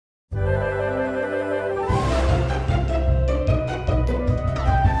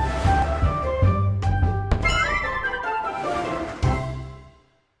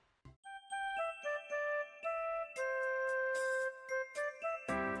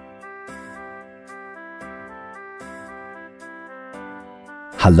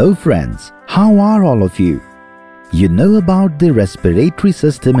Hello friends, how are all of you? You know about the respiratory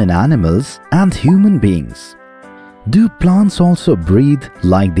system in animals and human beings. Do plants also breathe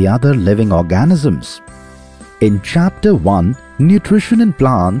like the other living organisms? In Chapter 1, Nutrition in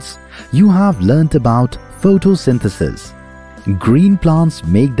Plants, you have learnt about photosynthesis. Green plants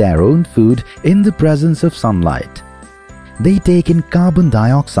make their own food in the presence of sunlight. They take in carbon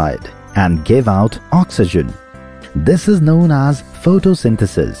dioxide and give out oxygen. This is known as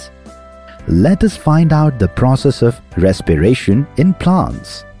photosynthesis. Let us find out the process of respiration in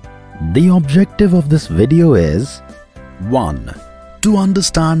plants. The objective of this video is 1. To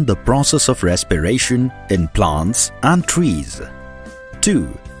understand the process of respiration in plants and trees. 2.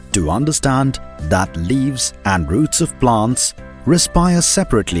 To understand that leaves and roots of plants respire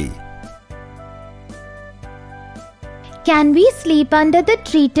separately. Can we sleep under the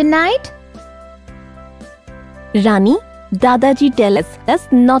tree tonight? Rani, Dadaji tells us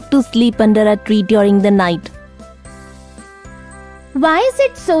not to sleep under a tree during the night. Why is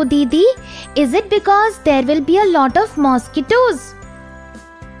it so, Didi? Is it because there will be a lot of mosquitoes?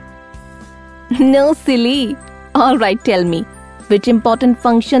 No, silly. Alright, tell me, which important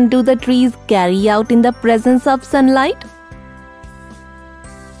function do the trees carry out in the presence of sunlight?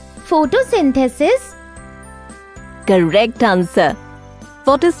 Photosynthesis? Correct answer.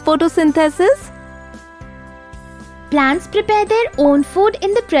 What is photosynthesis? Plants prepare their own food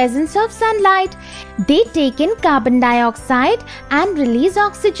in the presence of sunlight. They take in carbon dioxide and release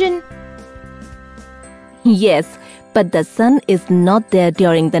oxygen. Yes, but the sun is not there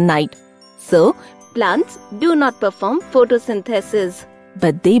during the night. So, plants do not perform photosynthesis,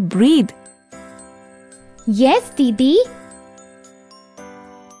 but they breathe. Yes, Didi.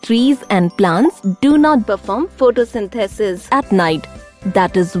 Trees and plants do not perform photosynthesis at night.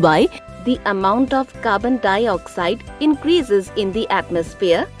 That is why the amount of carbon dioxide increases in the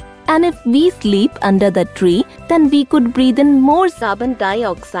atmosphere, and if we sleep under the tree, then we could breathe in more carbon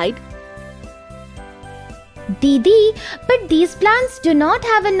dioxide. Didi, but these plants do not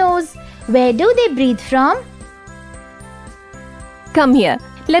have a nose. Where do they breathe from? Come here,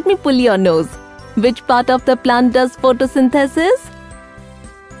 let me pull your nose. Which part of the plant does photosynthesis?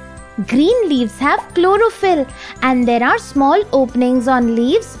 Green leaves have chlorophyll, and there are small openings on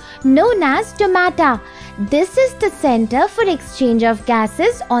leaves known as stomata. This is the center for exchange of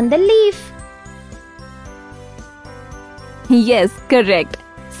gases on the leaf. Yes, correct.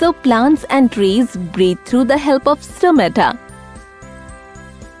 So plants and trees breathe through the help of stomata.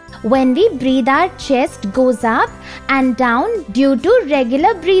 When we breathe, our chest goes up and down due to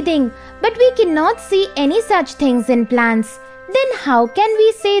regular breathing, but we cannot see any such things in plants. Then how can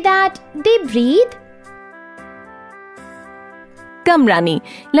we say that they breathe? Come, Rani,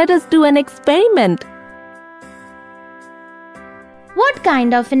 let us do an experiment. What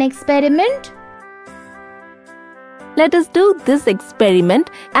kind of an experiment? Let us do this experiment,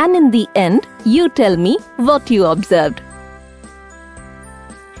 and in the end, you tell me what you observed.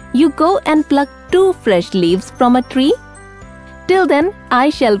 You go and pluck 2 fresh leaves from a tree. Till then, I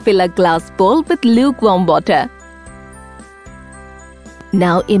shall fill a glass bowl with lukewarm water.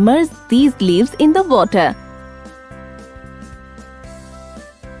 Now immerse these leaves in the water.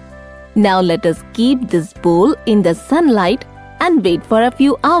 Now let us keep this bowl in the sunlight and wait for a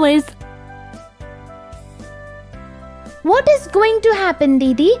few hours. What is going to happen,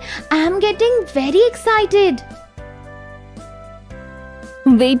 Didi? I am getting very excited.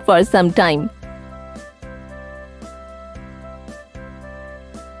 Wait for some time.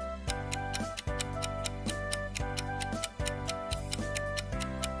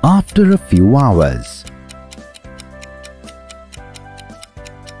 After a few hours.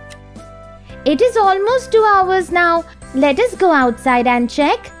 It is almost 2 hours now. Let us go outside and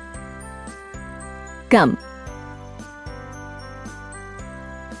check. Come.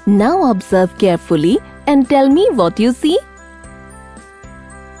 Now observe carefully and tell me what you see.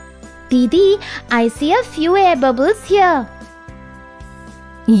 Didi, I see a few air bubbles here.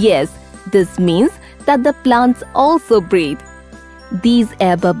 Yes, this means that the plants also breathe. These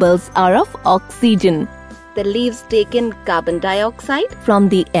air bubbles are of oxygen. The leaves take in carbon dioxide from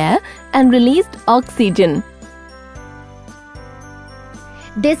the air and released oxygen.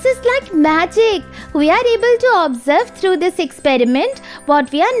 This is like magic. We are able to observe through this experiment what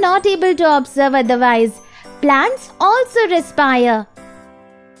we are not able to observe otherwise. Plants also respire.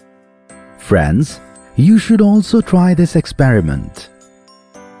 Friends, you should also try this experiment.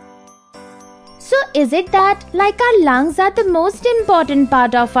 So is it that like our lungs are the most important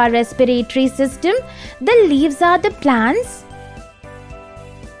part of our respiratory system, the leaves are the plants?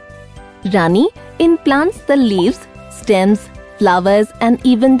 Rani, in plants the leaves, stems, flowers and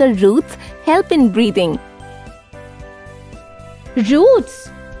even the roots help in breathing. Roots?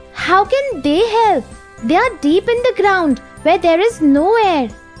 How can they help? They are deep in the ground where there is no air.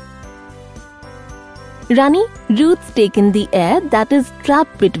 Rani, roots take in the air that is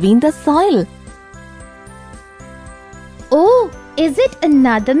trapped between the soil. Oh, is it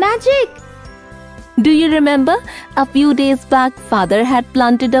another magic? Do you remember a few days back father had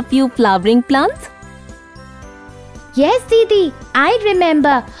planted a few flowering plants? Yes, Didi, I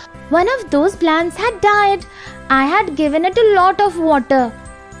remember. One of those plants had died. I had given it a lot of water.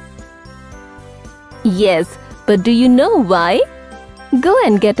 Yes, but do you know why? Go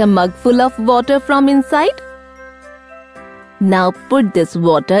and get a mug full of water from inside. Now put this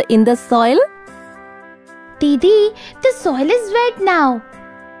water in the soil. Didi, the soil is wet now.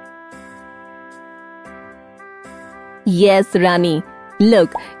 Yes, Rani.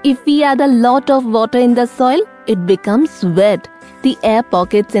 Look, if we add a lot of water in the soil, it becomes wet. The air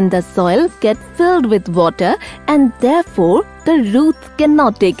pockets in the soil get filled with water and therefore the roots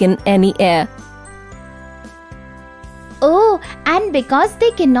cannot take in any air. Oh, and because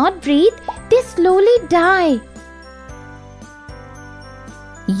they cannot breathe, they slowly die.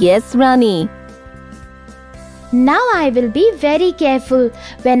 Yes, Rani. Now I will be very careful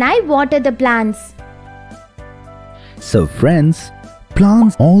when I water the plants. So friends,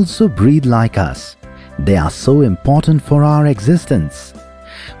 plants also breathe like us. They are so important for our existence.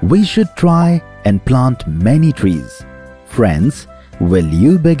 We should try and plant many trees. Friends, will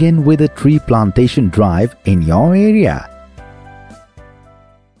you begin with a tree plantation drive in your area?